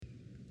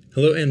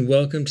Hello and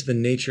welcome to the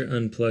Nature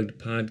Unplugged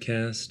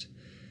podcast,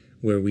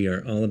 where we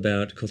are all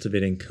about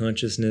cultivating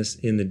consciousness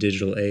in the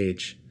digital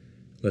age.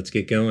 Let's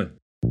get going.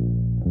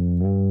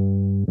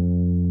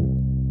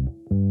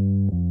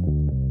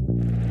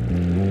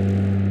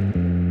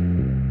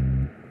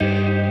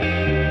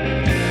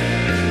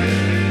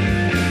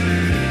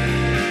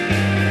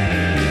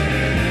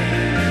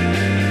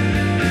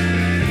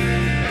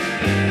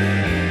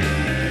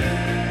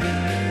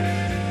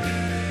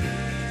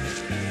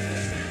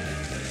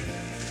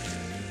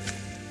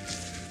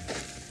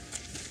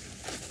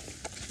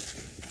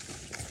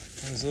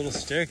 There's a little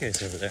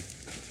staircase over there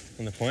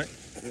on the point.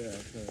 Yeah,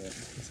 that's all right.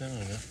 What's that on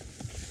about?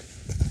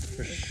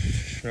 For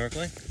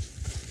snorkeling?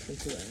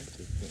 That's what I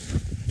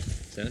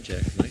Sound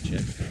check, mic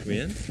check. We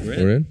in?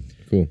 We're in?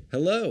 Cool.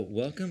 Hello,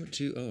 welcome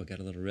to, I got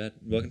a little red.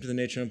 Welcome to the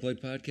Nature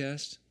Unplugged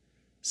podcast,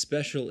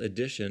 special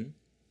edition.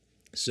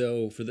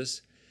 So for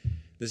this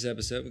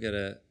episode, we got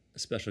a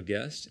special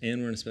guest, and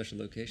we're in a special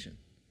location.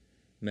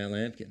 Matt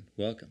Lampkin,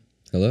 welcome.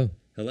 Hello.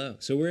 Hello.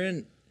 So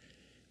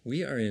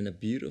we are in a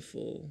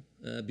beautiful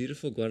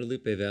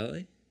Guadalupe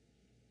Valley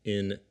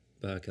in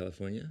Baja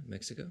California,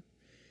 Mexico.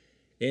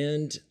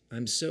 And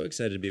I'm so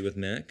excited to be with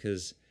Matt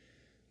because,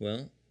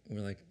 well,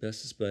 we're like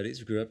bestest buddies.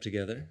 We grew up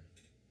together,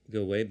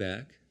 go way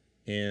back.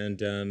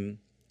 And in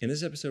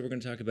this episode, we're going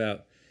to talk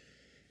about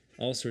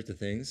all sorts of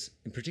things,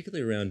 and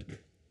particularly around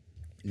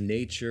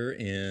nature.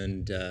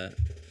 And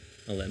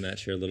I'll let Matt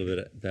share a little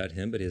bit about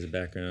him, but he has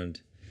a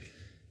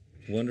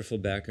wonderful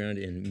background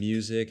in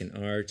music and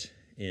art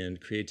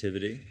and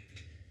creativity.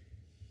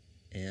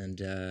 And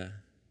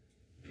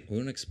we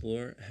want to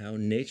explore how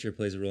nature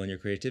plays a role in your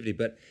creativity.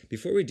 But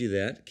before we do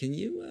that, can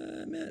you,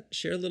 Matt,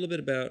 share a little bit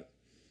about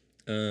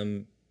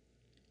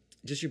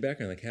just your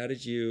background? Like,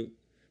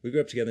 we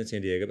grew up together in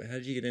San Diego, but how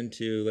did you get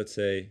into, let's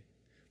say,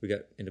 we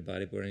got into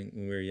bodyboarding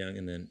when we were young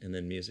and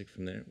then music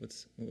from there? What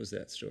was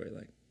that story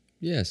like?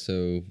 Yeah,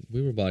 so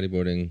we were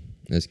bodyboarding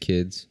as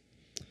kids.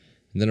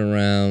 And then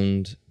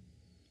around,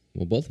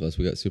 well, both of us,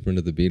 we got super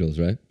into the Beatles,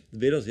 right? The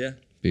Beatles, yeah.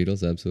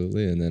 Beatles,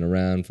 absolutely. And then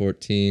around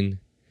 14,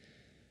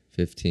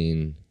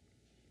 15,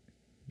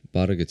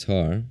 bought a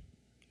guitar,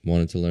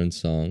 wanted to learn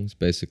songs,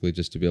 basically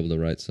just to be able to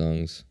write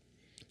songs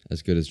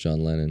as good as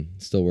John Lennon.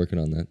 Still working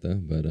on that, though.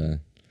 But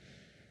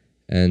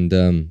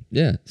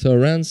so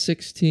around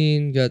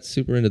 16, got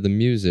super into the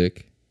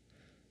music,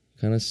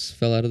 kind of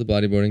fell out of the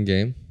bodyboarding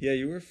game. Yeah,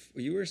 you were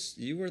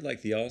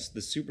like the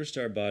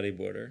superstar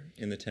bodyboarder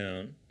in the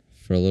town.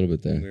 For a little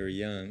bit there. When we were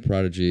young.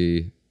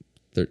 Prodigy,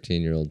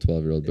 13-year-old,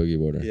 12-year-old boogie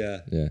boarder.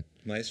 Yeah.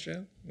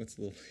 Maestro? What's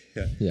the little...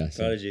 Yeah.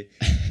 Prodigy.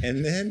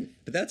 And then...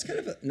 But that's kind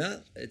of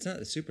it's not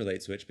a super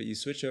late switch, but you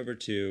switch over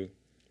to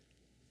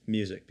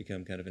music,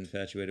 become kind of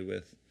infatuated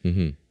with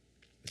the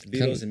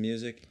Beatles and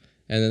music.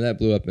 And then that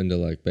blew up into,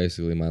 like,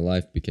 basically my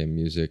life became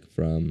music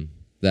from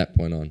that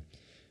point on.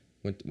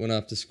 Went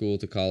off to school,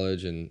 to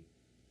college, and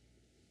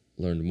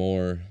learned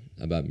more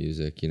about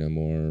music, had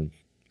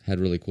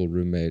a really cool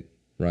roommate,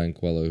 Ryan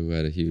Coelho, who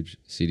had a huge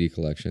CD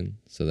collection,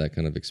 so that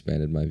kind of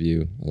expanded my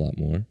view a lot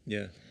more.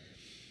 Yeah.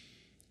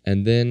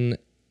 And then,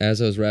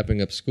 as I was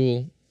wrapping up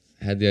school,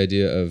 had the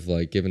idea of,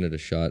 like, giving it a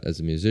shot as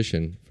a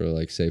musician for,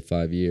 like, say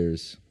 5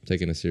 years,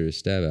 taking a serious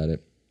stab at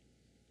it,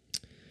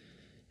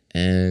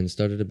 and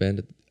started a band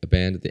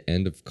at the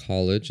end of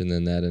college, and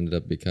then that ended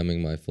up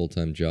becoming my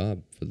full-time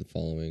job for the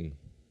following,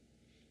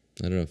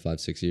 5,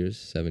 6 years,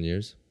 7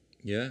 years.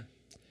 Yeah.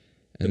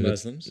 And the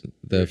Muslims?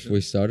 We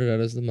started out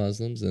as the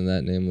Muslims, and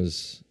that name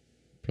was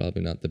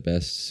probably not the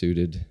best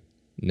suited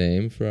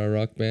name for our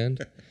rock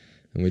band.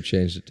 And we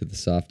changed it to the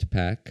Soft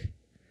Pack.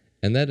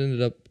 And that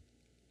ended up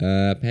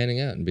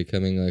panning out and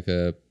becoming like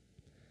a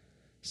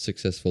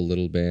successful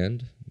little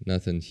band.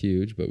 Nothing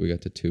huge, but we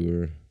got to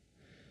tour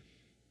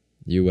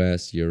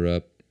U.S.,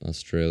 Europe,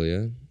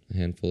 Australia a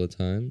handful of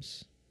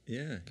times.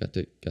 Yeah. Got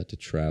to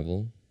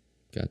travel.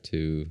 Got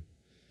to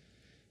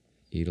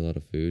eat a lot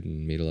of food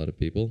and meet a lot of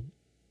people.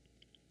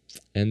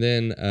 And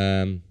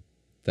then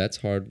that's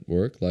hard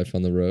work, life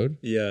on the road.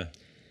 Yeah.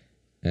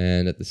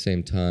 And at the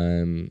same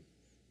time,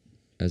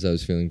 as I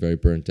was feeling very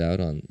burnt out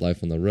on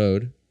life on the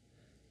road,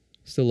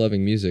 still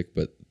loving music,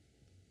 but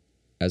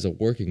as a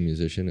working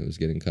musician, it was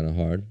getting kind of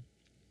hard.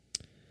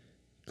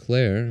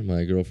 Claire,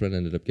 my girlfriend,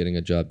 ended up getting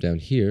a job down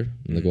here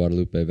in the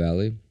Guadalupe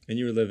Valley. And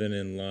you were living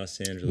in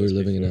Los Angeles. We were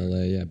living in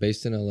L.A., yeah,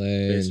 based in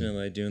L.A. Based in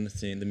L.A., doing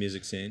the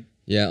music scene.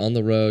 Yeah, on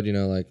the road,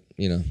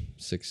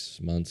 6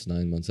 months,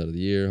 9 months out of the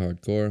year,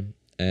 hardcore.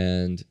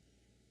 And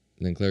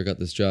then Claire got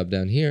this job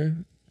down here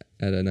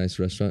at a nice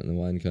restaurant in the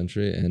wine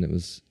country, and it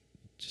was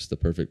just the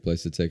perfect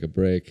place to take a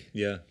break.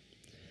 Yeah.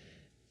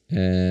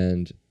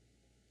 And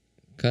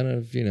kind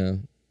of,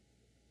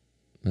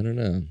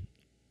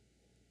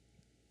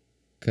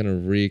 kind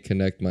of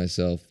reconnect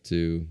myself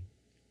to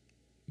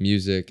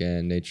music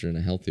and nature in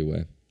a healthy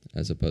way,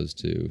 as opposed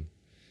to,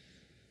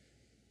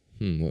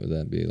 what would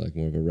that be? Like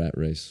more of a rat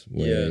race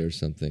way or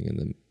something in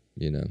the,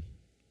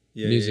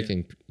 music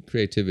and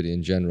creativity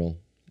in general.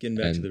 Getting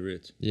back to the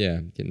roots. Yeah,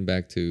 getting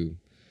back to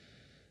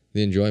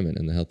the enjoyment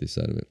and the healthy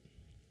side of it.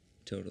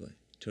 Totally.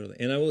 Totally.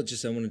 And I want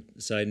to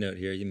side note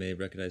here. You may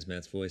recognize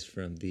Matt's voice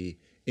from the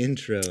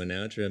intro and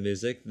outro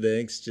music.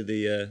 Thanks to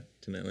the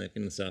to Matt Lampkin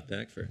and the Soft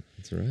Pack for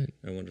That's right.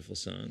 our wonderful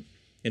song.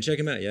 And check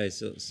him out. Yeah, he's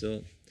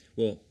still.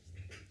 Well,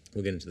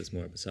 we'll get into this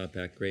more. But Soft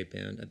Pack, great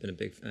band. I've been a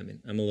big. I mean,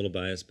 I'm a little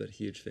biased, but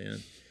huge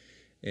fan.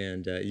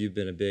 And you've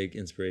been a big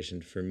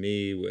inspiration for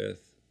me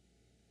with,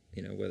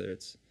 whether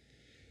it's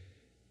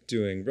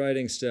doing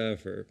writing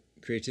stuff or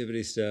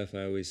creativity stuff.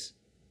 I always,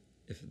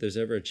 if there's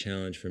ever a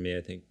challenge for me,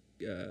 I think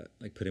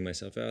like putting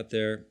myself out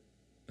there,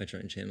 I try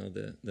and channel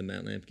the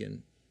Matt Lampkin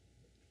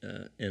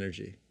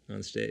energy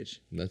on stage.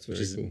 That's which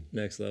very is cool.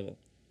 Next level.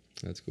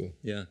 That's cool.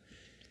 Yeah.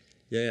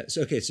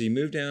 So okay, so you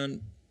moved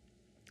down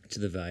to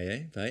the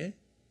Valle. Valle?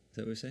 Is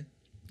that what we say?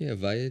 Yeah,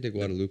 Valle de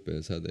Guadalupe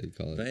is how they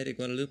call it. Valle de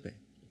Guadalupe.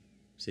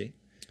 See?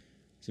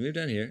 So you moved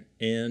down here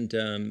and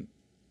kind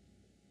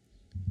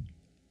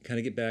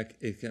of get back.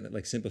 It kind of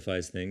like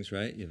simplifies things,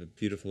 right? You have a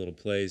beautiful little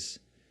place,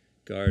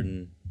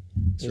 garden,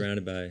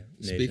 surrounded by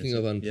nature. Speaking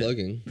of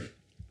unplugging,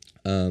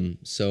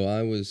 so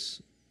I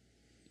was,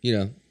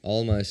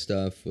 all my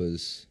stuff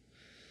was,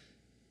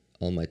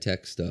 all my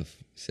tech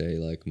stuff, say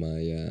like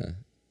my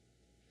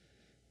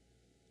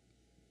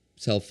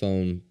cell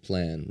phone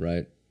plan,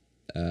 right?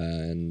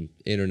 And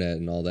internet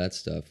and all that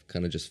stuff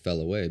kind of just fell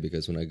away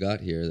because when I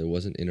got here, there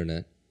wasn't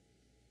internet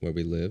where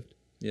we lived.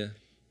 Yeah.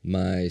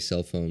 My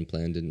cell phone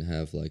plan didn't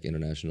have like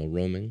international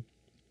roaming.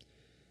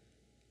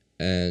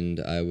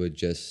 And I would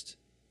just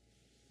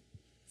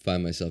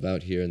find myself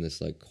out here in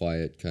this like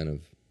quiet kind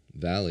of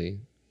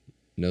valley,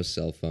 no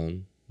cell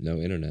phone, no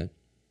internet.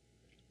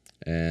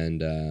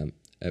 And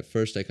at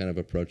first I kind of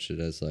approached it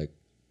as like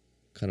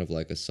kind of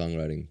like a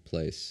songwriting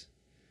place.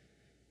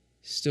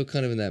 Still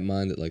kind of in that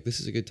mind that like this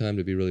is a good time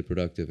to be really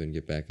productive and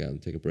get back out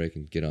and take a break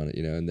and get on it,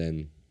 and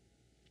then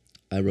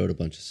I wrote a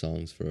bunch of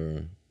songs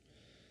for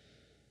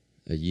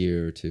a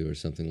year or two or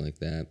something like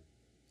that.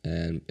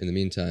 And in the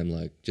meantime,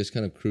 like just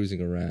kind of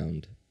cruising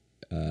around,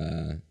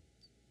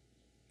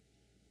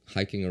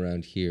 hiking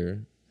around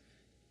here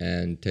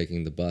and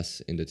taking the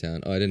bus into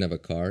town. Oh, I didn't have a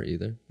car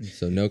either.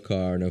 So no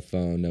car, no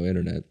phone, no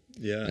internet.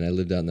 Yeah. And I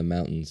lived out in the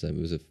mountains. It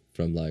was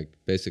from like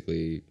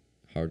basically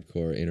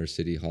hardcore inner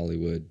city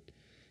Hollywood,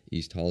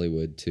 East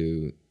Hollywood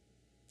to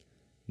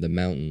the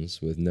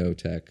mountains with no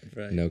tech,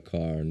 Right. no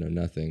car, no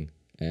nothing.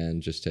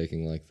 And just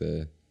taking like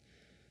the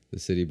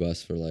city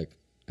bus for like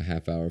a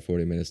half hour,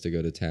 40 minutes to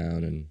go to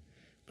town and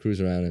cruise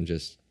around and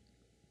just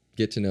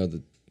get to know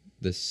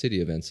the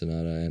city of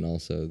Ensenada and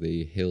also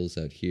the hills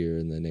out here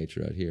and the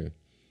nature out here.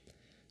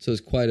 So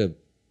it's quite a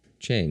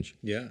change.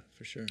 Yeah,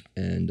 for sure.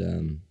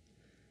 And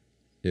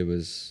it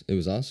was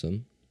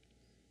awesome.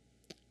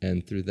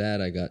 And through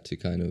that I got to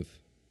kind of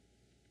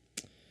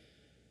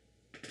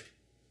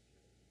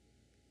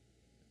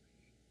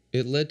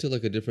it led to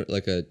like a different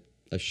like a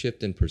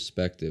shift in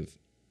perspective.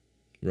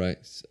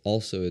 Right.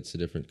 Also, it's a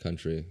different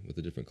country with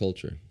a different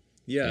culture.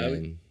 Yeah, I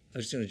And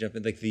was just going to jump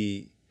in. Like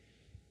I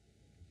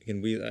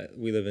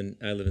live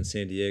in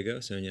San Diego.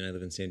 Sonia and I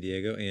live in San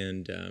Diego,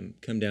 and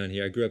come down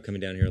here. I grew up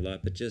coming down here a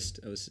lot, but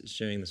I was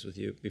sharing this with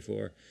you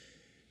before.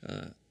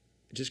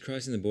 Just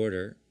crossing the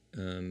border,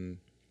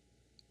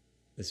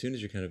 as soon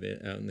as you're kind of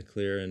out in the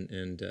clear,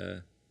 and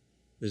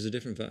there's a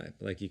different vibe.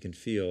 Like you can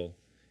feel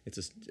it's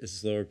a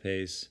slower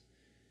pace,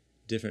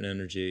 different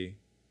energy.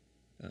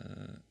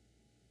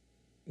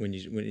 When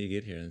you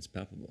get here, and it's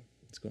palpable.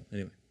 It's cool.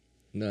 Anyway.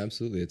 no,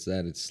 absolutely, it's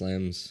that. It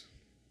slams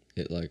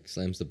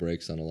the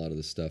brakes on a lot of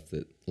the stuff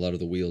a lot of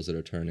the wheels that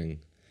are turning,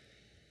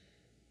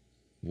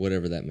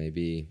 whatever that may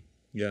be.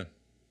 Yeah.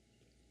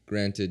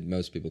 Granted,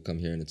 most people come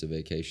here and it's a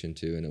vacation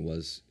too, and it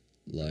was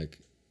like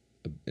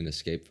an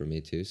escape for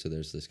me too. So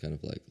there's this kind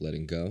of like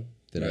letting go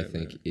that I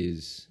think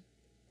is,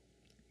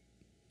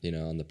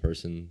 on the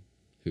person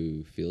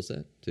who feels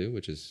that too,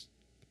 which is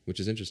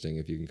interesting.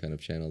 If you can kind of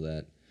channel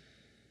that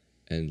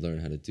and learn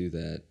how to do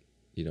that,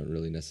 you don't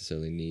really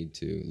necessarily need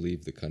to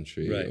leave the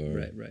country. Right.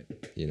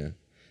 Yeah.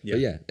 Yeah. But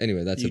yeah,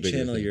 anyway, that's you a big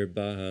channel thing. your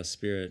Baja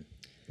spirit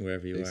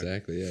wherever you are.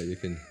 Exactly. Yeah, you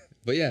can.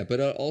 But yeah, but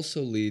it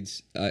also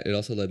leads. It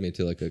also led me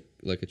to like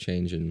a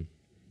change in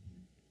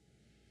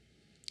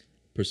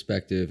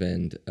perspective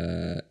and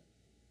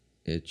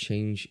a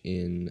change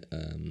in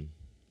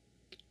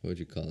what would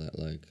you call that?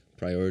 Like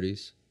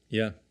priorities.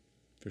 Yeah,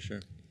 for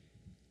sure.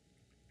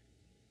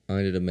 I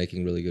ended up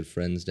making really good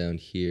friends down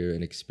here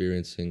and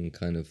experiencing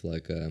kind of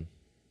like a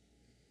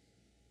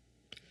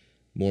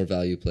more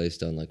value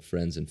placed on like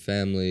friends and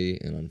family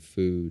and on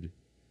food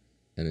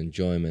and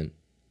enjoyment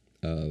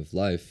of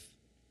life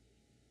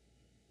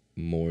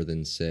more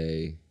than,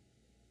 say,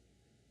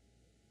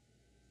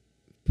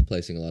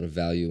 placing a lot of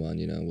value on,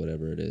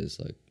 whatever it is,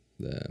 like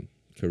the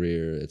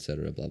career,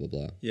 etc., blah, blah,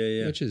 blah.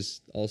 Yeah. Which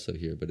is also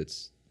here, but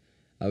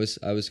I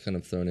was kind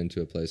of thrown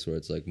into a place where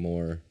it's like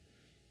more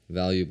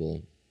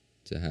valuable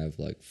to have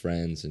like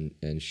friends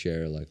and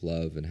share like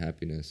love and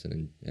happiness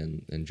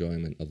and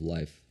enjoyment of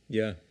life.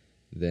 Yeah.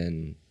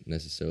 Than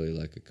necessarily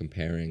like a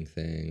comparing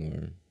thing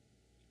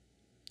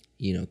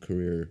or,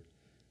 career,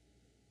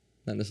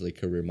 not necessarily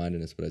career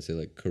mindedness, but I'd say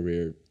like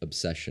career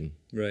obsession.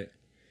 Right.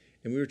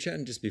 And we were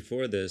chatting just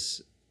before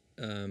this.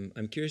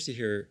 I'm curious to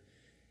hear.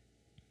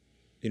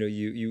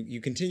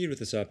 You continued with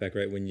the softback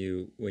right when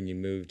you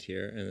moved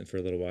here and for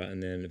a little while,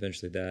 and then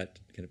eventually that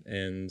kind of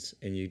ends,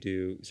 and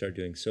you start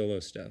doing solo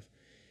stuff.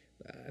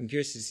 I'm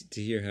curious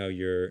to hear how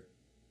your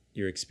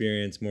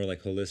experience, more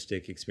like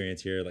holistic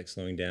experience here, like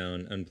slowing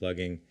down,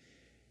 unplugging.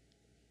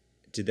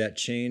 Did that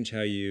change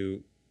how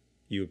you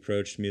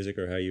approached music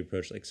or how you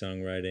approached like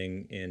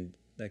songwriting and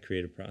that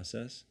creative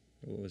process?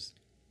 What was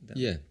that?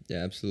 Yeah,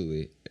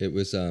 absolutely. It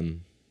was I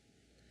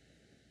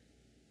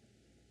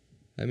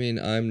mean,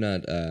 I'm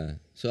not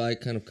so I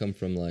kind of come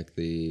from like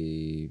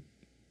the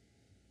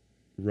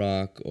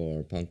rock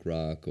or punk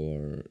rock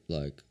or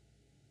like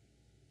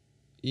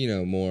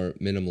more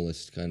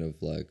minimalist kind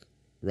of like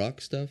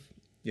rock stuff.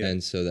 Yeah.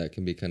 And so that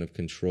can be kind of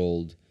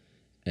controlled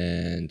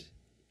and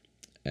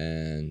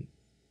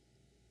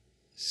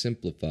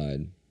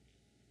simplified.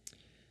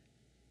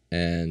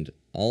 And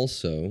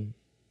also,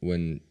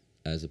 when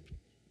as a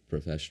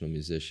professional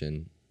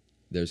musician,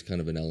 there's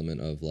kind of an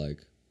element of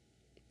like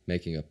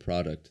making a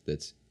product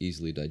that's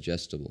easily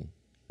digestible,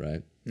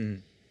 right?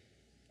 Mm.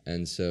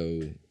 And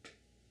so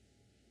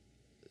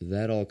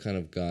that all kind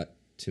of got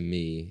to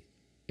me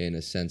in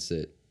a sense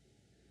that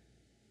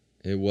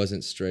it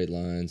wasn't straight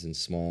lines and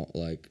small,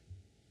 like,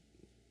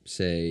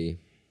 say,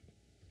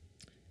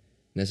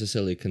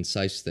 necessarily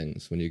concise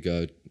things when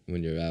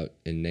you're out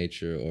in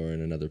nature or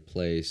in another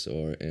place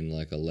or in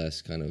like a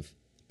less kind of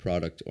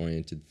product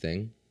oriented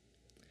thing,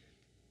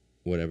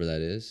 whatever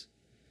that is.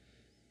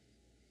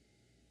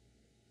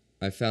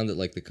 I found that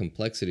like the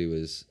complexity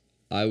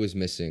I was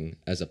missing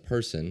as a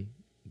person,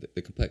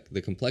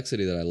 the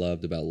complexity that I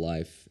loved about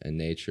life and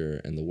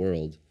nature and the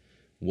world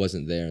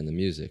wasn't there in the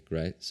music,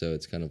 right? So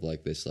it's kind of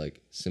like this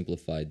like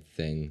simplified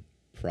thing,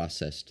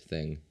 processed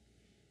thing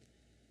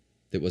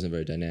that wasn't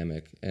very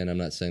dynamic. And I'm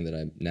not saying that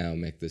I now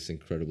make this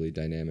incredibly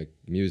dynamic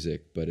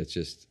music, but it's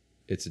just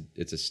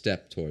it's a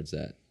step towards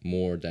that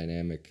more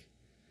dynamic,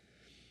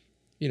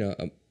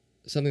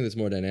 something that's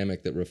more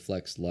dynamic that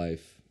reflects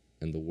life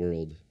and the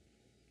world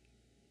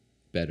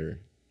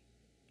better,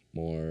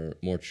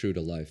 more true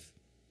to life,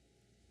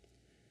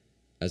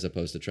 as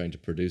opposed to trying to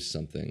produce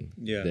something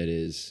that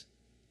is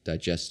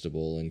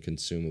digestible and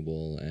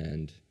consumable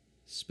and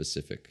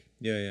specific.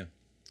 Yeah.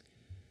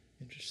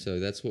 Interesting. So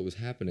that's what was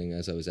happening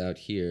as I was out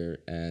here,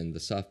 and the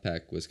soft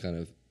pack was kind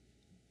of,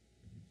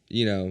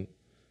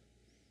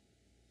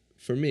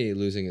 for me,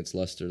 losing its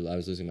luster. I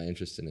was losing my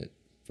interest in it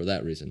for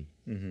that reason.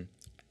 Mm-hmm.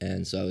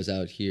 And so I was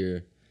out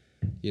here,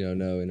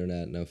 no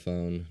internet, no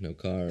phone, no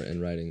car,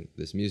 and writing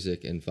this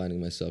music and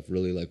finding myself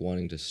really like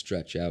wanting to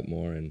stretch out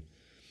more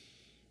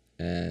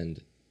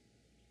and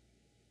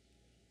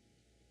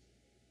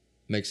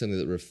make something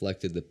that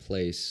reflected the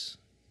place,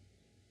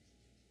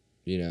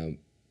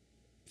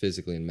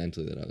 physically and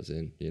mentally that I was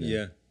in.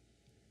 Yeah.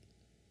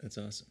 That's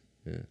awesome.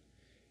 Yeah.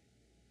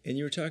 And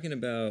you were talking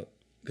about,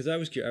 because I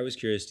was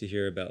curious to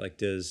hear about like,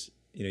 does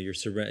you're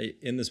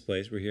in this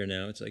place we're here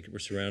now. It's like we're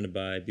surrounded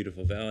by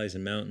beautiful valleys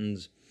and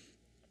mountains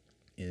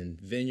and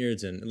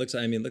vineyards, and it looks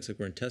like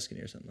we're in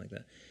Tuscany or something like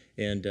that.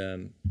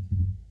 And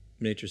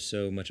nature's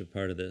so much a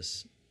part of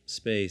this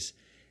space.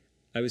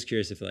 I was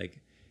curious if like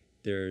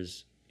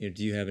there's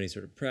do you have any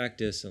sort of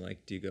practice, and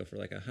like do you go for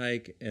like a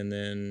hike and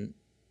then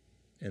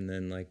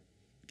like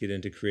get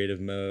into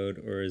creative mode,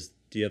 or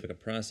do you have like a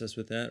process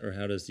with that, or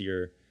how does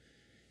your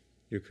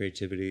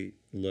creativity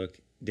look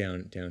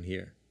down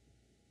here?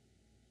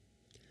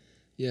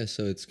 Yeah,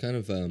 so it's kind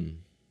of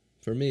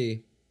for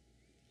me,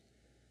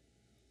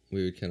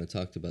 we would kind of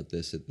talked about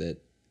this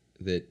that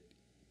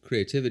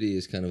creativity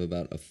is kind of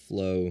about a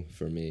flow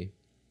for me.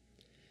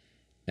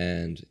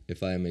 And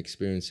if I am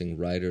experiencing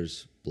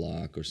writer's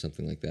block or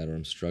something like that, or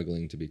I'm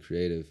struggling to be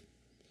creative,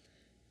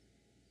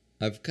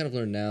 I've kind of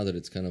learned now that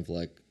it's kind of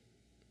like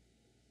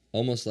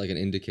almost like an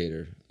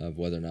indicator of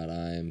whether or not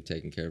I am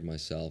taking care of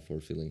myself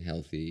or feeling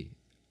healthy,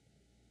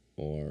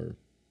 or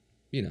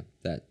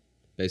that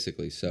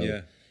basically.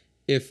 So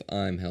if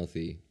I'm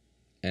healthy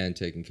and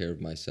taking care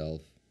of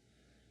myself,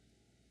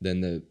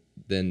 then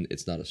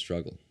it's not a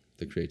struggle.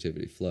 The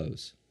creativity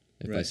flows.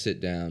 If I sit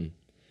down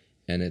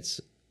and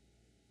it's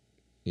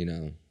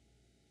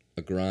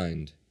a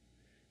grind,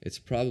 it's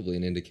probably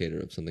an indicator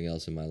of something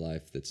else in my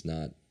life that's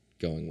not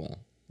going well.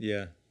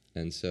 Yeah.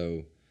 And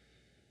so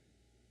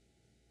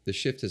the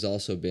shift has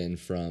also been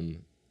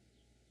from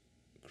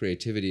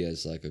creativity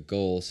as like a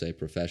goal, say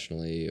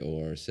professionally,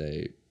 or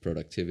say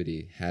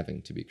productivity,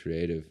 having to be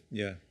creative.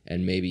 Yeah.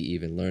 And maybe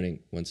even learning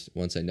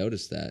once I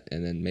noticed that,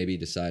 and then maybe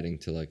deciding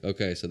to like,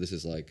 okay, so this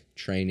is like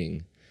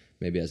training,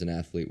 maybe as an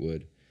athlete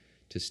would,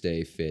 to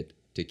stay fit,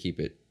 to keep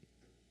it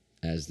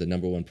as the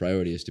number one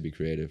priority is to be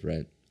creative,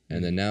 right?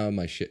 And then now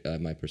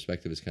my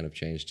perspective has kind of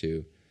changed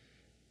to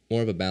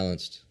more of a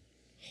balanced,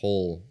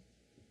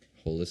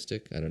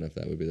 holistic. I don't know if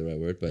that would be the right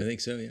word, but I think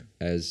so. Yeah.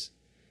 As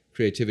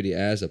creativity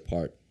as a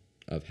part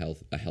of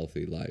a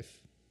healthy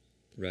life,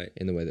 right?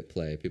 In the way that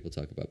people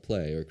talk about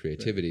play or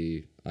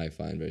creativity, right. I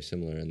find very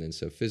similar. And then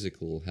so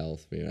physical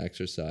health,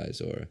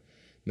 exercise, or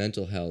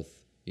mental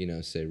health,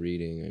 say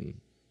reading and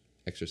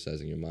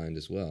exercising your mind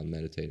as well,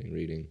 meditating,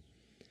 reading.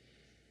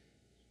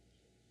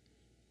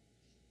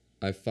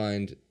 I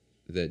find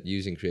that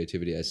using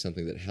creativity as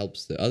something that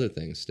helps the other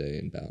things stay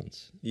in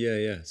balance. Yeah,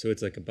 yeah. So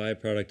it's like a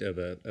byproduct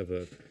of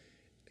a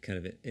kind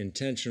of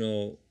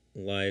intentional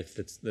life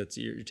that's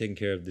you're taking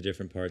care of the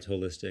different parts,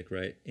 holistic,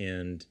 right?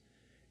 And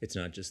it's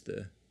not just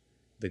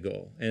the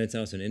goal, and it's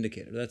also an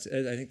indicator. I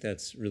think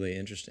that's really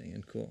interesting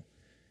and cool.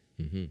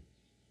 Mm-hmm.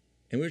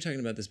 And we were talking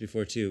about this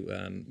before too.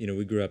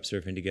 We grew up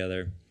surfing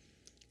together,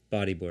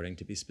 bodyboarding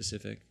to be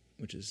specific,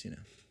 which is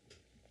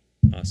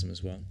awesome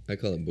as well. I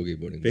call it boogie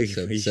boarding. Big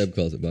Seb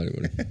calls it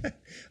bodyboarding.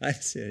 I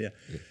see it,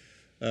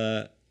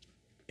 yeah.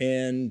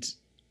 And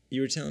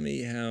you were telling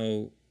me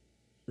how,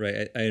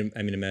 right?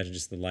 I mean, imagine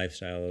just the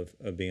lifestyle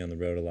of being on the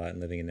road a lot and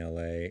living in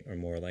LA or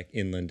more like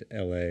inland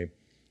LA.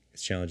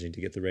 It's challenging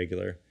to get the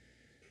regular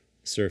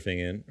surfing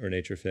in or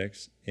nature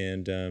fix,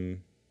 and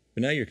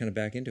but now you're kind of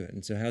back into it.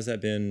 And so, how's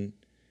that been?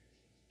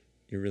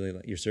 You're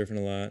surfing a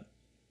lot,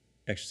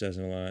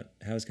 exercising a lot.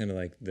 How's kind of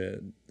like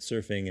the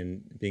surfing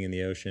and being in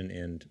the ocean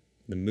and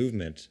the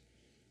movement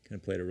kind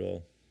of played a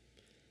role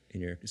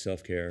in your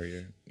self-care or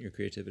your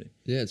creativity?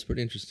 Yeah, it's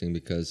pretty interesting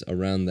because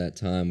around that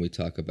time we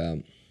talk about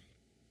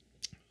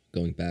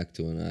going back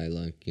to when I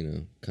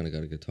kind of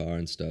got a guitar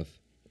and stuff.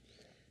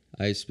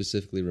 I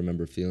specifically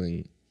remember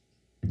feeling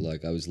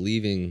like I was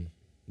leaving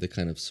the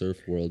kind of surf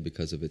world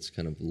because of its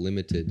kind of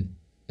limited,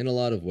 in a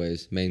lot of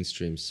ways,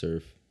 mainstream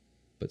surf.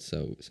 But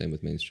same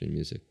with mainstream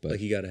music. But like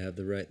you got to have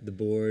the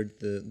board,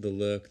 the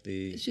look,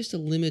 it's just a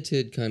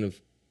limited kind of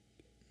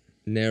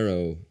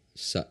narrow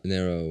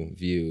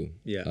view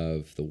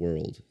of the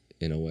world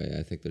in a way.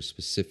 I think there's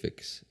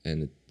specifics,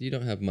 and you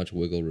don't have much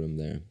wiggle room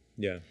there.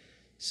 Yeah.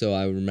 So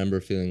I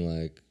remember feeling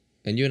like,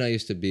 and you and I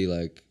used to be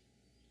like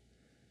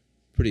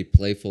pretty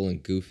playful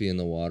and goofy in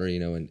the water,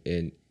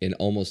 and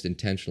almost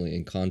intentionally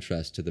in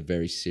contrast to the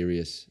very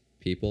serious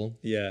people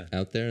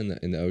out there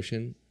in the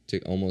ocean,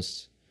 to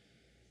almost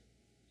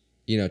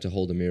to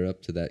hold a mirror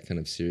up to that kind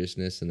of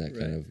seriousness and that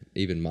kind of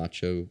even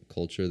macho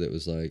culture that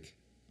was like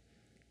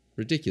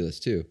ridiculous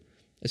too,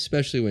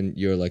 especially when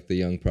you're like the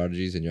young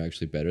prodigies and you're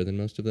actually better than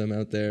most of them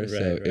out there.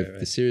 If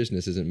the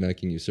seriousness isn't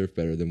making you surf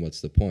better, then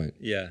what's the point?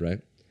 Yeah.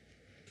 Right.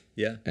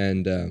 Yeah.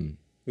 And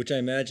which I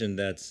imagine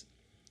that's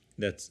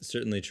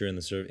certainly true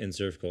in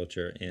surf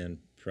culture, and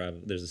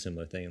probably there's a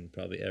similar thing in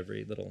probably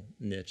every little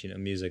niche.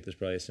 Music, there's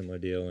probably a similar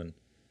deal, and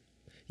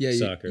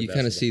soccer, you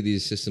kind of see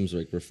these systems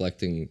like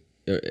reflecting,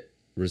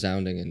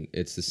 resounding, and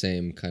it's the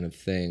same kind of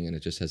thing, and it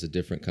just has a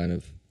different kind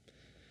of.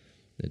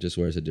 It just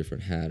wears a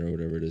different hat or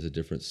whatever it is, a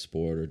different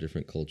sport or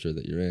different culture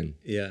that you're in.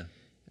 Yeah.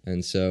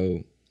 And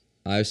so,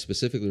 I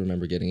specifically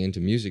remember getting into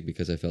music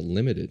because I felt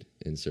limited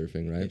in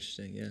surfing, right?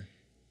 Interesting, yeah.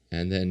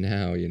 And then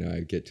now,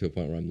 I get to a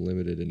point where I'm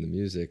limited in the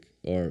music,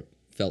 or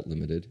felt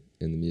limited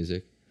in the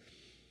music,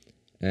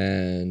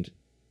 and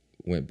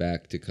went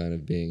back to kind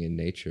of being in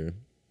nature.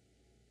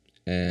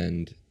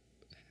 And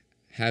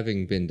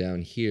having been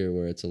down here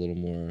where it's a little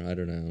more, I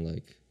don't know,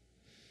 like,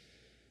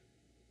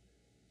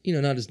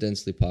 not as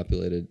densely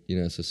populated,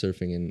 so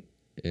surfing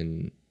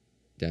in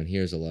down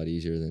here is a lot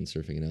easier than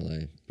surfing in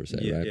LA, per se,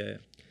 right? Yeah.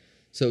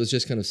 So it was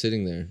just kind of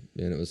sitting there,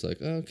 and it was like,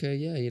 oh, okay,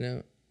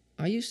 yeah,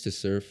 I used to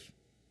surf.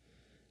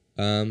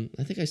 I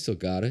think I still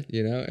got it,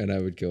 and I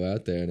would go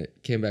out there, and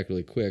it came back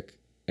really quick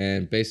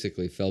and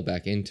basically fell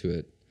back into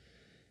it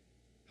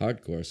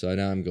hardcore. So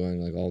now I'm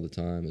going like all the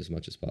time, as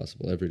much as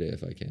possible, every day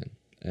if I can.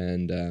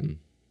 And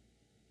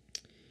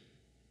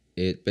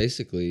it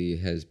basically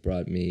has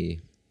brought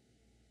me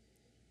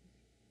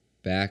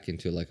back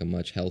into like a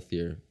much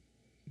healthier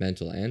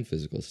mental and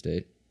physical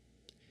state.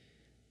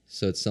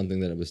 So it's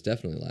something that it was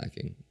definitely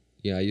lacking.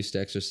 I used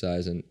to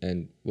exercise,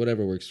 and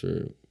whatever works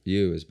for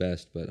you is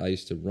best, but I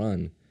used to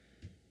run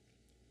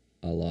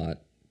a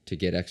lot to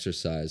get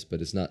exercise,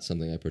 but it's not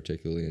something I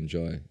particularly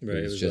enjoy. Right.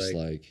 It was just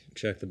like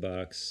check the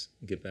box,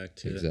 get back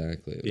to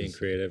exactly being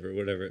creative or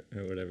whatever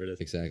it is.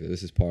 Exactly.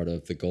 This is part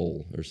of the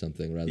goal or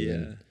something rather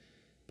than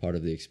part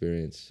of the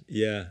experience.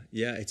 Yeah.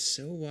 It's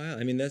so wild.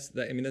 I mean, that's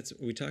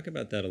we talk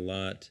about that a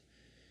lot,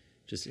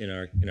 just in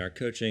our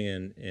coaching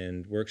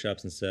and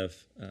workshops and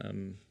stuff.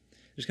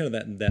 There's kind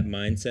of that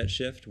mindset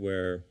shift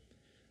where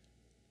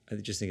I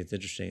just think it's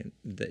interesting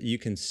that you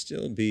can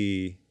still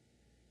be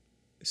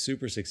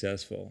super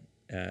successful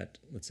at,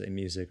 let's say,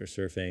 music or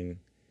surfing,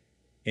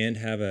 and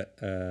have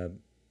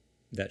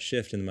that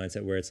shift in the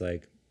mindset where it's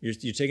like you're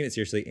taking it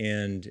seriously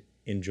and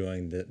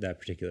enjoying that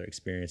particular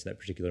experience, that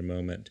particular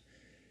moment,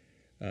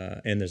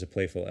 and there's a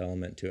playful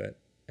element to it.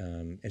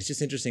 And it's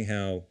just interesting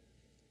how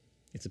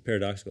it's a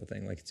paradoxical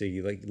thing. Like, so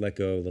you let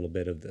go a little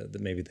bit of the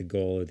maybe the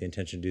goal or the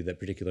intention to do that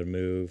particular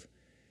move,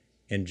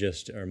 and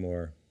just are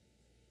more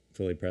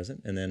fully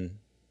present, and then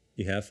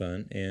you have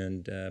fun,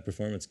 and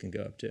performance can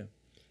go up too.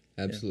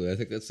 Absolutely. Yeah. I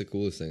think that's the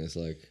coolest thing. It's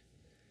like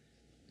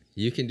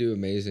you can do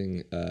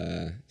amazing,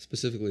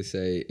 specifically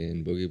say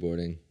in boogie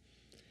boarding,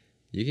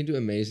 you can do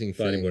amazing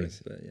things.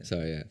 Bodyboarding, but yeah.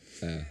 Sorry,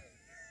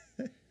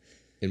 yeah.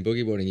 In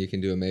boogie boarding, you can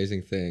do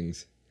amazing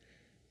things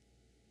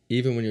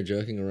even when you're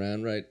joking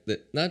around, right?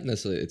 That not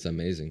necessarily it's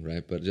amazing,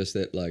 right? But just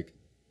that like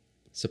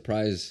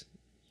surprise,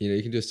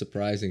 you can do a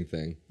surprising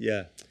thing.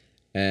 Yeah.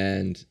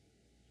 And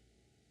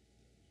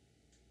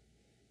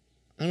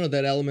I don't know,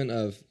 that element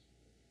of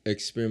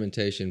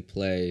experimentation,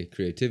 play,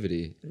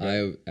 creativity,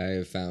 Right. I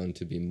have found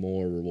to be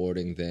more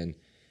rewarding than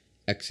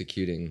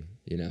executing,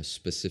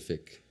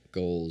 specific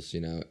goals.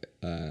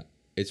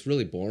 It's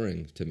really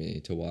boring to me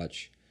to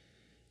watch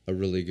a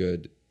really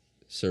good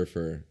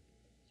surfer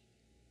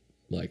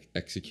like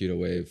execute a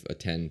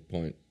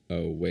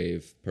 10.0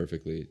 wave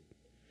perfectly.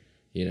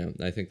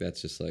 I think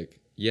that's just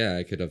like,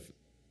 yeah,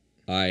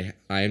 I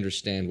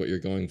understand what you're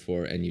going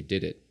for and you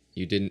did it.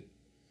 You didn't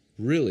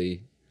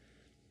really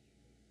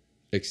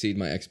exceed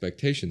my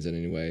expectations in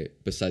any way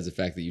besides the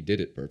fact that you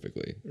did it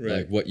perfectly. Right.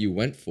 Like what you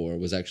went for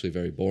was actually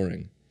very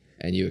boring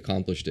and you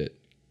accomplished it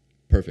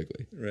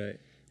perfectly. Right.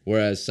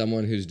 Whereas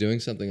someone who's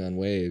doing something on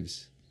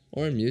waves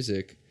or in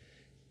music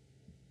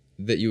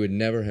that you would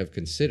never have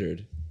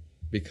considered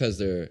because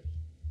they're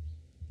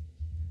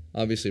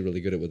obviously really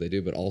good at what they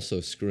do, but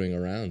also screwing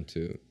around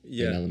to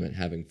an element,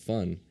 having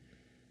fun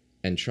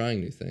and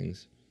trying new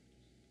things,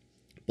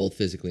 both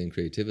physically and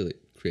creatively,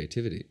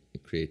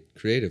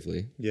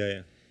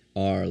 Yeah.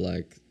 are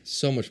like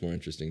so much more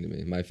interesting to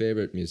me. My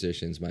favorite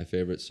musicians, my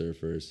favorite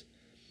surfers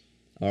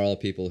are all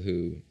people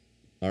who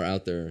are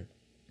out there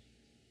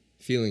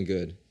feeling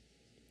good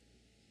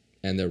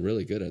and they're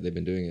really good at it. They've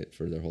been doing it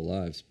for their whole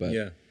lives, but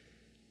Yeah.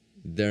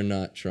 they're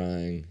not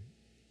trying,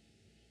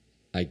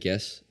 I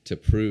guess, to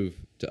prove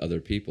to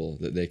other people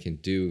that they can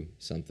do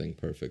something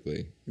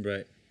perfectly.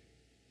 Right.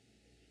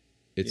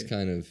 It's Yeah.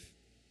 kind of,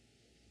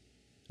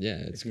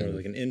 It's more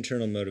like an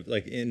internal motive.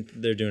 Like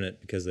they're doing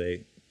it because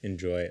they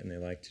enjoy it and they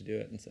like to do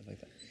it and stuff like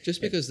that.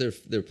 just because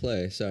their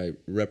play,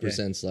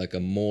 represents like a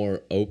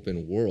more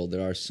open world.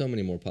 There are so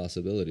many more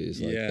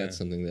possibilities. Like that's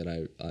something that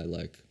I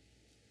like.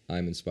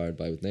 I'm inspired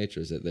by with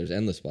nature is that there's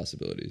endless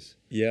possibilities.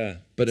 Yeah.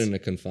 But in a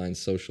confined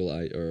social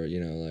or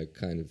like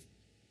kind of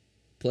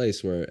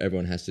place where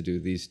everyone has to do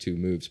these two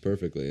moves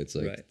perfectly, it's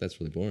like that's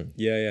really boring.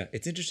 Yeah.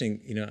 It's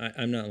interesting.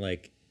 I'm not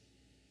like,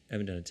 I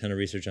haven't done a ton of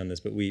research on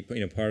this, but we,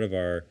 part of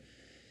our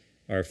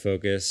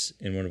focus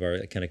and one of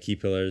our kind of key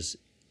pillars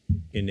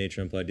in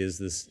Nature Unplugged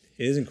is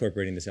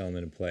incorporating this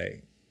element of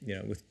play.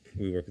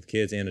 We work with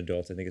kids and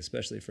adults. I think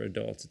especially for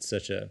adults, it's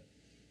such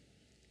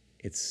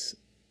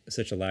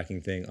a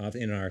lacking thing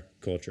in our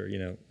culture.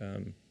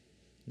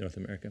 North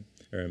America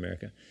or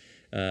America,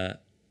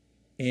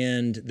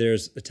 and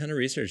there's a ton of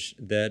research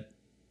that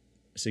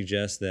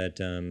suggests that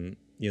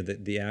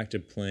the act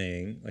of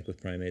playing, like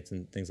with primates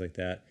and things like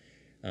that,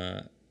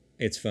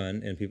 it's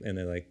fun and people and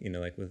they like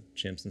like with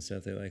chimps and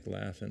stuff, they like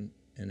laugh and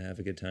have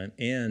a good time.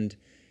 And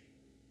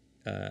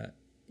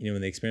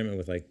when they experiment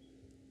with like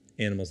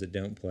animals that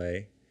don't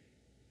play,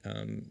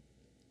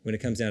 when it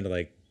comes down to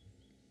like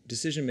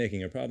decision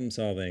making or problem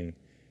solving,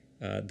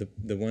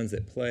 the ones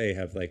that play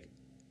have like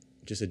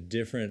just a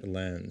different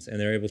lens, and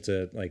they're able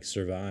to like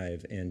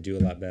survive and do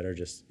a lot better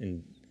just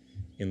in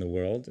the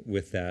world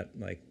with that,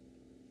 like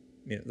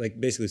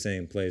like basically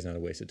saying play is not a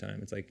waste of time.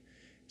 It's like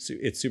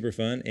it's super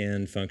fun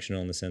and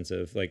functional in the sense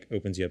of like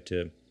opens you up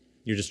to,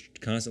 you're just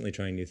constantly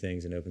trying new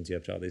things and opens you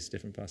up to all these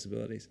different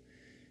possibilities.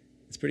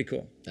 It's pretty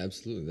cool.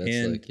 Absolutely.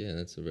 That's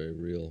that's a very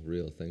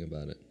real thing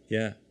about it.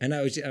 Yeah. And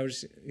I was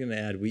going to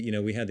add,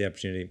 we had the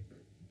opportunity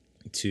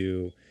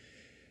to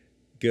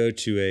go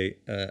to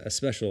a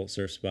special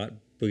surf spot,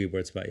 boogie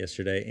board spot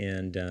yesterday,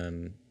 and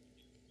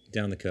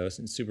down the coast,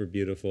 and super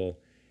beautiful,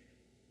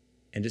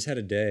 and just had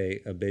a day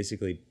of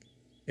basically,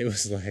 it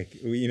was like,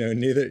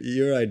 neither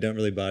you or I don't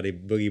really body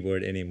boogie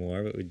board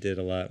anymore, but we did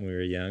a lot when we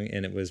were young,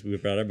 and we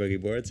brought our boogie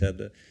boards,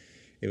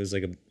 it was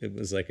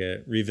like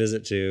a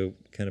revisit to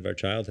kind of our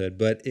childhood,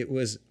 but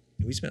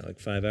we spent like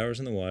 5 hours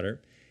in the water,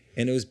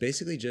 and it was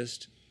basically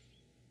just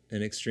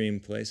an extreme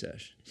play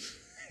sesh.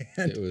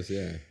 And it was,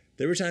 yeah.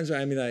 There were times where,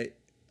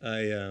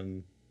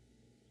 and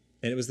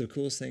it was the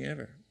coolest thing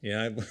ever.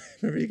 I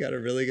remember you got a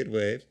really good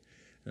wave,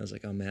 and I was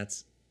like, oh,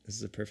 this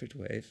is a perfect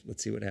wave.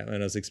 Let's see what happens.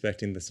 And I was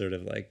expecting the sort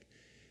of like,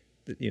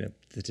 the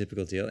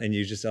typical deal, and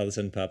you just all of a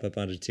sudden pop up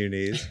onto two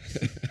knees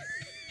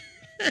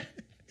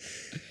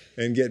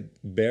and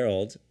get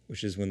barreled,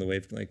 which is when the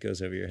wave like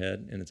goes over your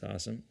head, and it's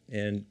awesome.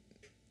 And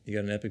you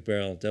got an epic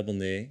barrel, double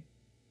knee,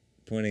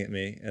 pointing at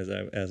me as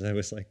I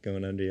was like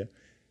going under you.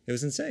 It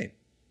was insane,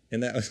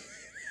 and that was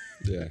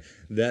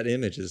that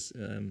image is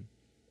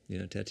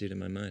tattooed in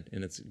my mind,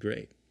 and it's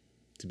great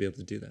to be able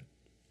to do that.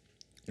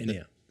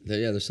 And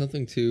there's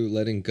something to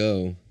letting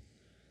go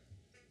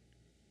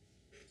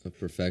of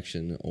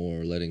perfection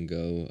or letting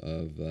go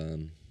of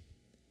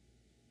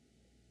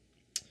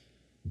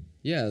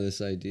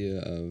this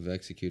idea of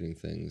executing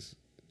things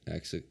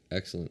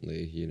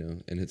excellently,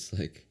 and it's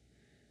like,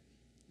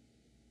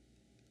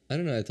 I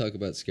don't know, I talk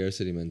about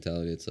scarcity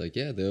mentality. It's like,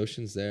 the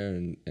ocean's there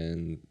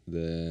and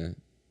the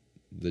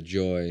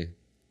joy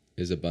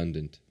is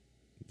abundant.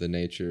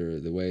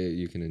 The way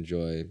you can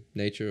enjoy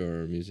nature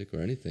or music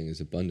or anything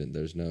is abundant.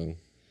 There's no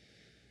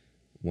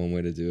one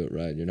way to do it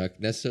right. You're not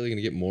necessarily going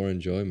to get more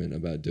enjoyment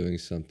about doing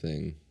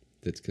something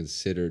that's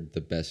considered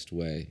the best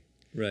way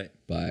Right.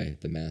 by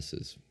the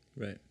masses.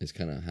 Right. Is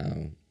kind of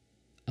how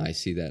I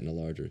see that in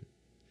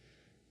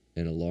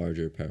a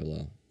larger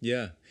parallel.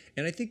 Yeah.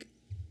 And I think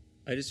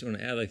I just want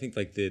to add, I think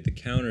like the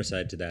counter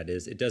side to that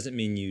is it doesn't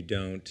mean you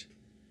don't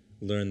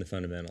learn the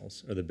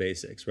fundamentals or the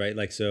basics, right?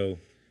 Like, so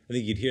I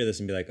think you'd hear this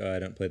and be like, oh, I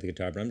don't play the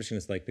guitar, but I'm just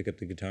going to like pick up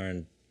the guitar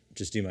and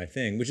just do my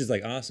thing, which is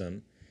like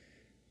awesome.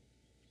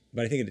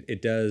 But I think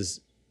it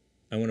does,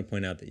 I want to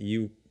point out that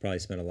you probably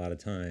spent a lot of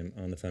time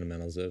on the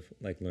fundamentals of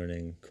like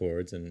learning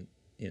chords and,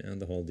 you know,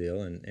 the whole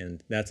deal.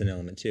 And that's an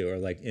element too, or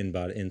like in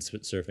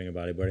surfing or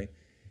bodyboarding.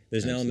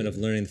 There's an element of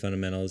learning the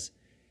fundamentals.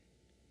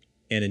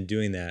 And in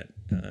doing that,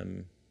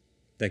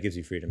 that gives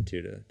you freedom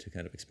too to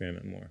kind of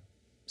experiment more.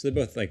 So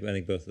they're both like, I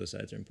think both of those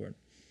sides are important.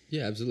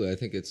 Yeah, absolutely. I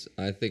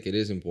think it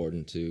is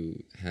important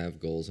to have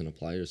goals and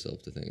apply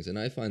yourself to things. And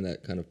I find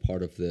that kind of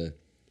part of the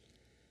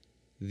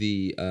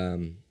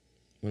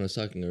when I was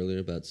talking earlier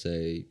about,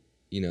 say,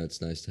 you know,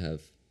 it's nice to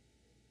have.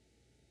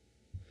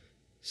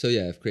 So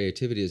yeah, if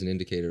creativity is an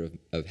indicator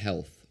of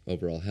health,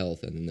 overall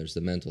health, and then there's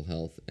the mental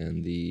health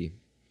and the,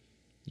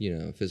 you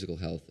know, physical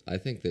health, I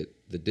think that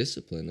the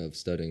discipline of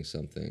studying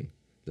something,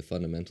 the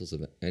fundamentals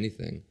of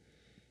anything,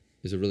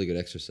 is a really good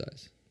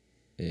exercise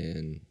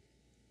in,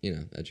 you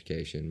know,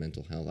 education,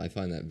 mental health. I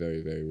find that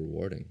very, very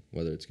rewarding,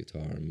 whether it's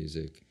guitar,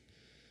 music,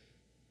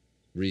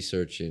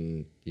 research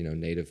in, you know,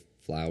 native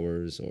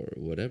flowers or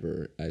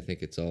whatever. I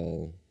think it's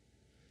all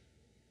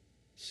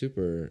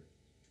super,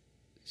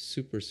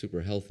 super,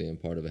 super healthy and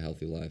part of a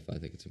healthy life. I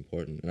think it's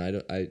important. And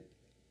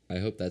I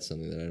hope that's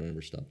something that I don't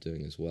ever stop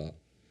doing as well,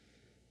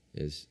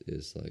 is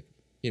like,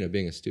 you know,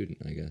 being a student,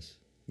 I guess.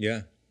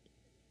 Yeah.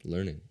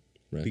 Learning,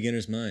 right?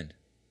 Beginner's mind.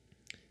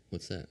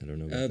 What's that? I don't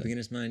know about that.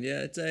 Beginner's mind.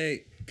 Yeah, it's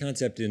a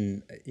concept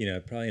in, you know,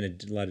 probably in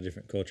a lot of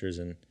different cultures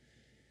and,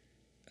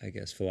 I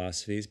guess,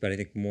 philosophies, but I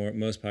think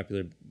most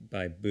popular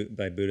by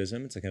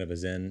Buddhism. It's a kind of a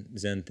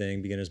Zen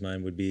thing. Beginner's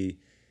mind would be,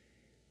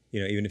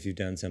 you know, even if you've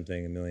done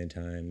something a million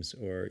times,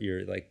 or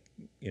you're like,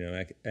 you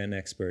know, an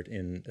expert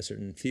in a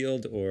certain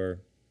field or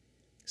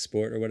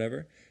sport or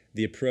whatever,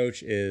 the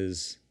approach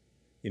is,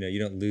 you know, you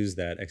don't lose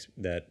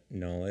that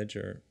knowledge,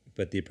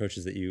 but the approach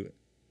is that you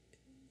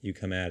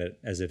come at it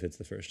as if it's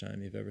the first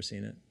time you've ever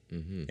seen it,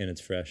 and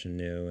it's fresh and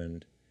new,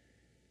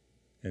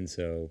 and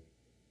so.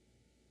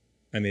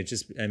 I mean,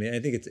 I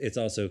think it's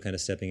also kind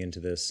of stepping into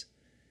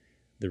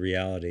the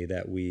reality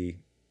that we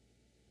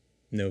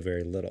know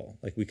very little.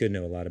 Like, we could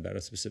know a lot about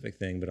a specific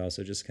thing, but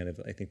also just kind of,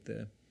 I think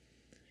the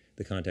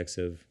context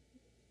of,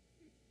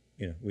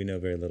 you know, we know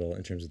very little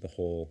in terms of the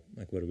whole,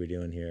 like, what are we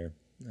doing here?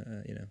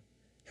 You know,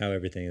 how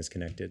everything is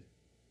connected.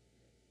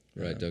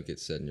 Right, don't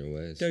get set in your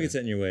ways. Don't get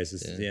set in your ways.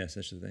 Is, yeah,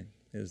 such the thing.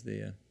 Is the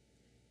yeah,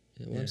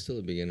 well, I'm still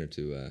a beginner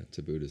to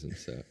Buddhism,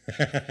 so.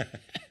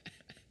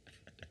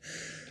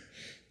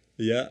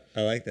 Yeah,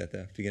 I like that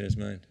though. Beginner's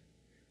mind.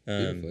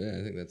 Beautiful. Yeah,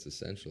 I think that's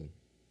essential.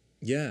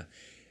 Yeah.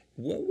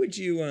 What would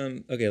you?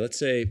 Okay, let's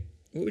say.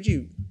 What would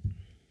you?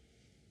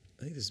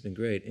 I think this has been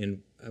great,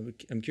 and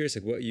I'm curious,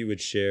 like, what you would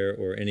share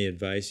or any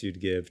advice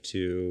you'd give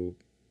to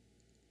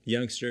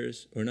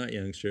youngsters or not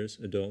youngsters,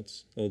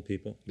 adults, old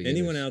people, beginners.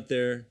 Anyone out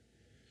there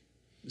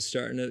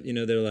starting to, you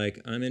know, they're like,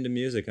 I'm into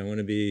music. I want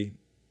to be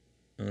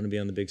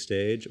on the big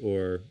stage,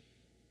 or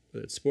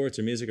whether it's sports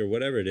or music or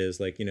whatever it is.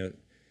 Like, you know,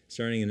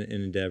 starting an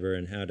endeavor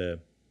and how to,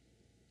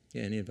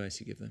 yeah, any advice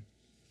you give them?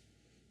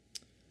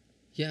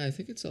 Yeah, I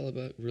think it's all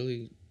about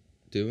really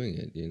doing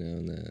it, you know,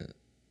 and that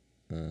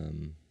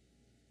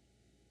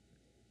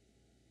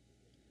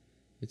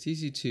it's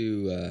easy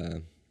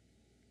to,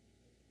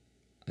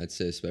 I'd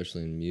say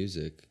especially in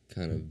music,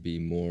 kind of be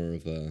more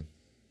of a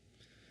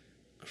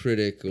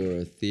critic or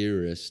a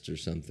theorist or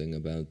something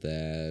about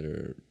that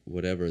or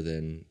whatever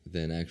than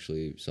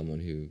actually someone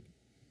who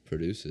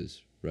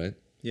produces, right?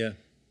 Yeah.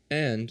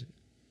 And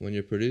when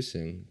you're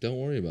producing, don't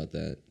worry about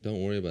that.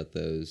 Don't worry about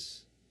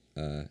those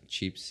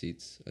cheap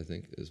seats, I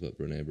think is what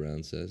Brené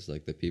Brown says.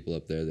 Like the people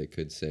up there that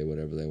could say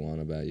whatever they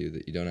want about you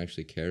that you don't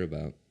actually care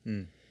about.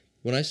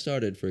 When I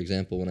started, for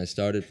example, when I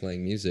started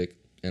playing music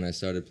and I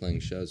started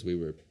playing shows, we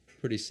were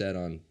pretty set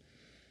on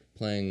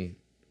playing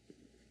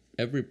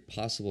every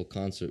possible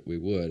concert we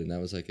would, and that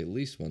was like at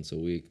least once a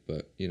week.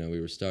 But, you know,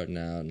 we were starting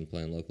out and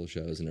playing local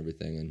shows and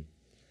everything.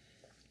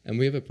 And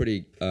we have a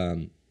pretty...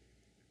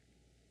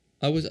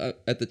 I was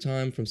at the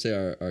time, from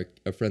say our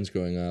friends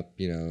growing up,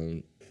 you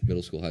know,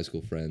 middle school, high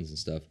school friends and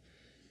stuff.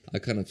 I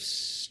kind of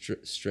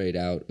strayed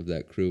out of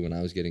that crew when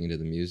I was getting into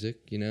the music.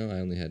 You know, I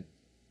had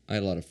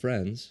a lot of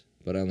friends,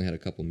 but I only had a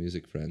couple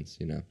music friends.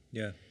 You know.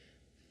 Yeah.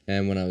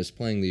 And when I was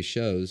playing these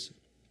shows,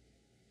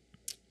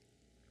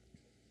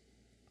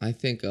 I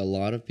think a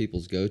lot of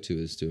people's go-to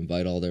is to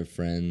invite all their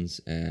friends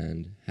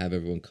and have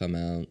everyone come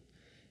out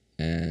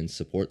and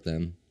support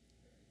them.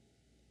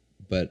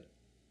 But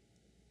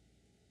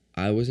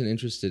I wasn't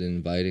interested in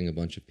inviting a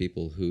bunch of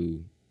people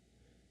who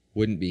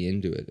wouldn't be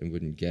into it and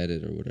wouldn't get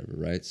it or whatever,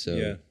 right?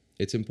 So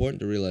It's important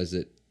to realize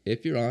that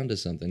if you're onto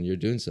something, you're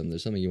doing something,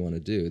 there's something you want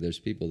to do, there's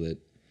people that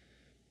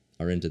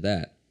are into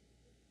that.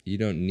 You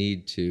don't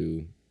need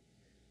to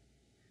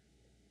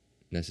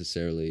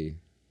necessarily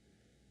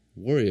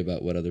worry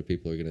about what other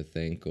people are going to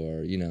think,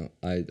 or, you know,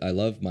 I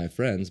love my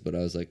friends, but I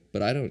was like,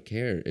 but I don't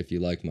care if you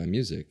like my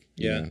music,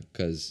 Yeah.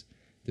 because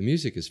the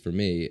music is for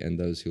me and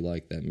those who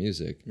like that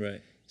music.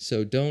 Right.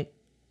 So don't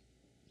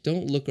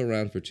look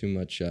around for too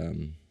much,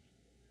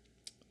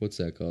 what's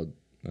that called?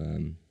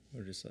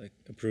 Or just like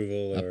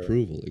approval or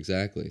Approval,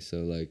 exactly. So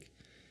like,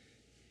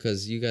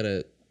 because you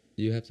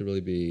have to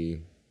really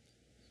be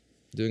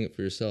doing it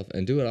for yourself,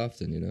 and do it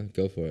often, you know,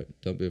 go for it.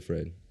 Don't be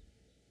afraid.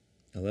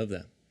 I love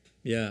that.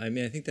 Yeah, I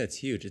mean, I think that's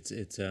huge. It's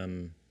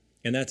and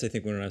that's, I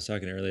think, when I was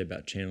talking earlier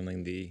about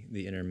channeling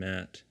the inner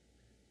Matt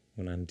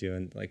when I'm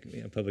doing, like,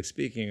 you know, public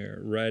speaking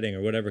or writing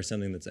or whatever,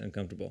 something that's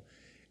uncomfortable.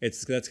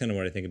 That's kind of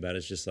what I think about.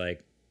 It's just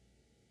like,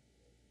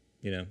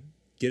 you know,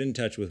 get in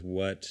touch with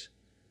what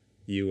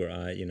you or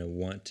I, you know,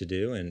 want to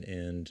do,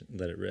 and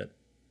let it rip.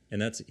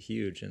 And that's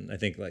huge, and I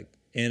think, like,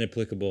 and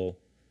applicable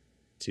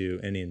to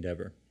any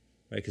endeavor,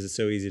 right? Because it's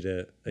so easy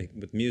to, like,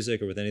 with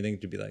music or with anything,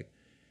 to be like,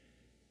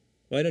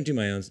 well, I don't do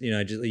my own, you know,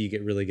 you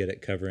get really good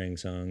at covering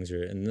songs,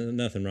 and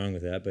nothing wrong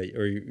with that, but,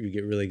 or you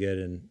get really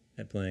good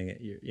at playing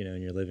at your, you know,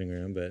 in your living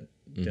room, but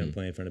don't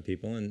play in front of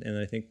people. And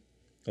I think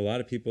a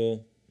lot of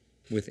people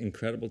with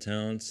incredible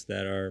talents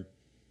that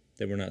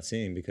we're not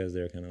seeing because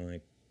they're kind of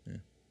like,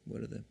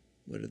 what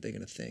are they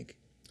going to think?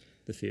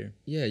 The fear.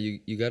 Yeah,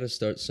 you got to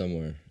start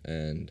somewhere,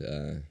 and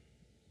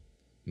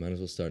might as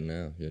well start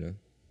now, you know?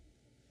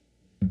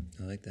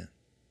 I like that.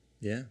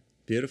 Yeah,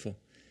 beautiful,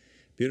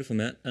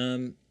 Matt.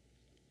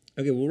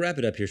 Okay, we'll wrap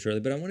it up here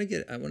shortly, but I want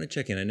to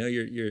check in. I know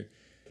you're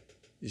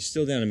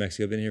still down in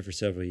Mexico. Been here for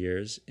several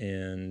years,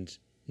 and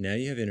now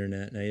you have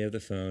internet. Now you have the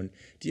phone.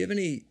 Do you have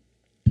any?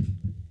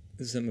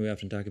 This is something we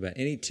often talk about.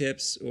 Any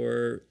tips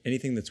or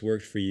anything that's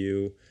worked for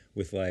you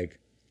with, like,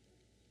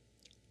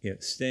 you know,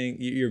 staying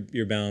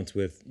your balance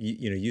with,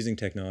 you know, using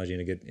technology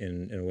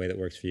in a way that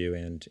works for you,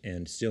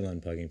 and still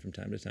unplugging from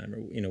time to time, or,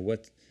 you know,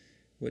 what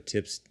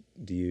tips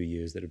do you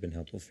use that have been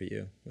helpful for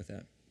you with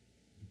that?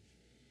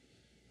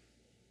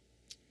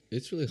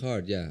 It's really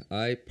hard, yeah.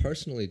 I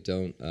personally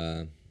don't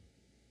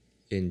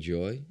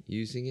enjoy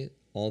using it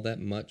all that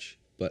much,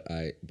 but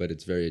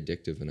it's very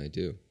addictive, and I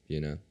do,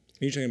 you know.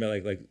 Are you talking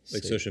about like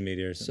social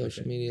media or something?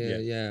 Social media,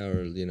 yeah,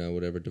 or, you know,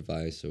 whatever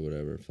device or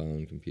whatever,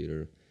 phone,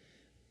 computer.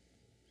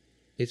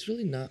 It's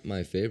really not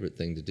my favorite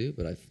thing to do,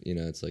 but you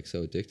know, it's like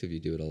so addictive, you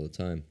do it all the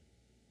time.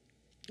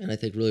 And I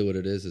think really what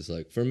it is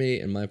like, for me,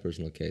 in my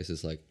personal case,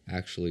 is like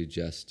actually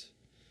just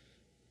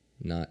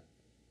not,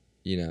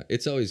 you know,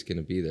 it's always going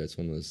to be there. It's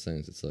one of those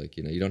things. It's like,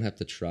 you know, you don't have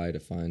to try to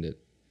find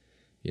it.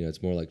 You know,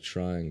 it's more like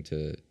trying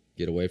to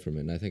get away from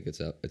it. And I think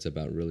it's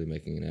about really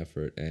making an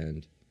effort.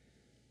 And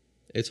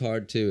it's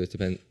hard too. It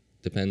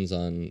depends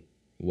on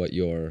what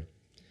your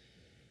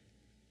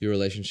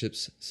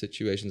relationships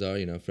situations are,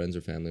 you know, friends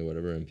or family or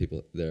whatever, and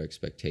people, their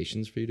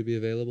expectations for you to be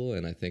available.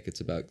 And I think it's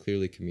about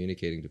clearly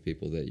communicating to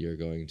people that you're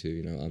going to,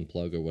 you know,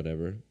 unplug or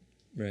whatever,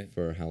 right,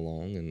 for how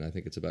long. And I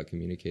think it's about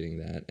communicating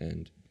that.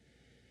 And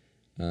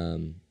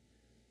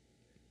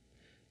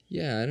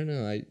yeah, I don't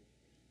know.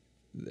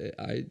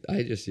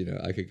 I just, you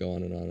know, I could go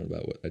on and on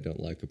about what I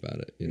don't like about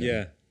it, you know.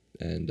 Yeah.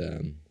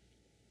 And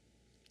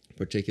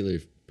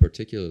particularly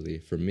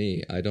for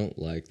me, I don't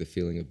like the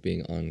feeling of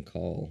being on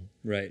call,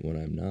 right, when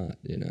I'm not,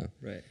 you know.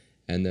 Right.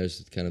 And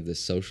there's kind of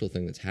this social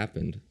thing that's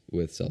happened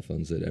with cell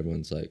phones that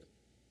everyone's like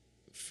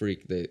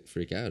they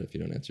freak out if you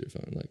don't answer your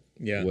phone. Like,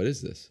 yeah, what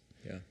is this?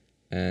 Yeah.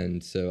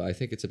 And so I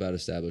think it's about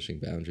establishing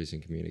boundaries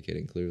and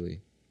communicating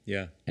clearly.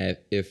 Yeah.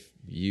 If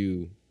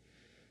you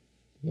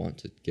want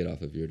to get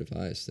off of your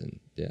device, then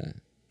yeah,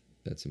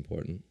 that's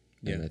important.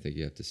 Yeah. And I think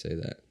you have to say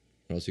that,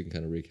 or else you can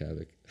kind of wreak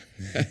havoc.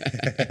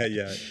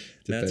 Yeah,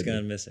 that's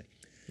gone missing.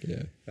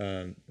 Yeah.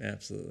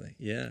 Absolutely.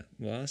 Yeah.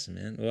 Well, awesome,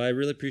 man. Well, I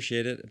really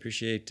appreciate it.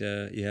 Appreciate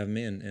you having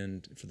me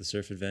and for the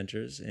Surf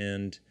Adventures,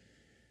 and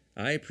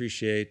I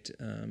appreciate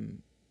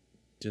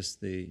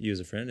just you as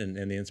a friend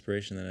and the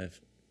inspiration that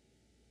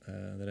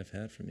I've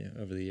had from you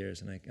over the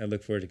years, and I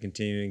look forward to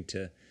continuing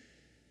to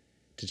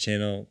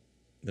channel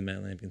the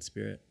Matt Lampkin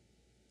spirit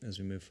as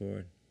we move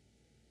forward.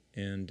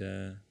 And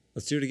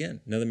let's do it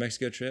again. Another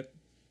Mexico trip,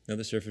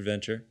 another surf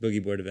adventure,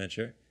 boogie board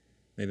adventure,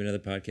 maybe another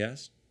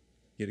podcast.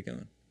 Get it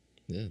going.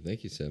 Yeah,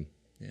 thank you, Sam.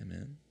 Yeah,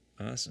 man.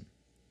 Awesome.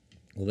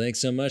 Well, thanks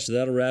so much.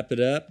 That'll wrap it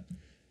up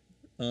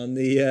on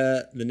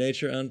the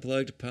Nature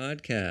Unplugged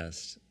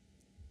podcast.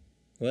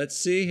 Let's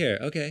see here.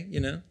 Okay, you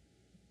know,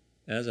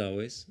 as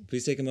always,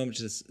 please take a moment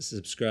to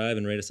subscribe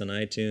and rate us on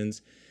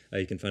iTunes.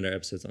 You can find our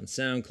episodes on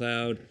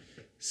SoundCloud,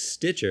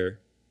 Stitcher.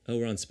 Oh,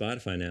 we're on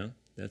Spotify now.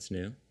 That's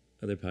new.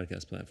 Other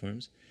podcast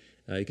platforms.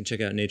 You can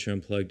check out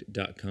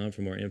natureunplugged.com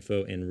for more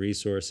info and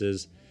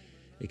resources.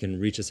 You can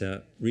reach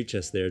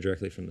us there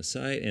directly from the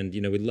site. And,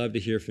 you know, we'd love to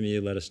hear from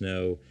you. Let us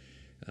know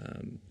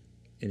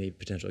any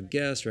potential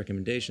guests,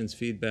 recommendations,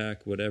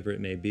 feedback, whatever it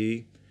may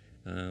be.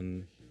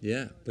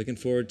 Yeah, looking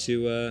forward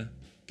to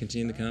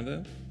continuing the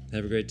convo.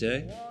 Have a great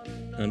day.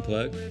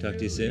 Unplug. Talk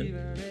to you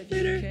soon.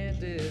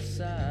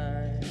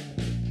 Later.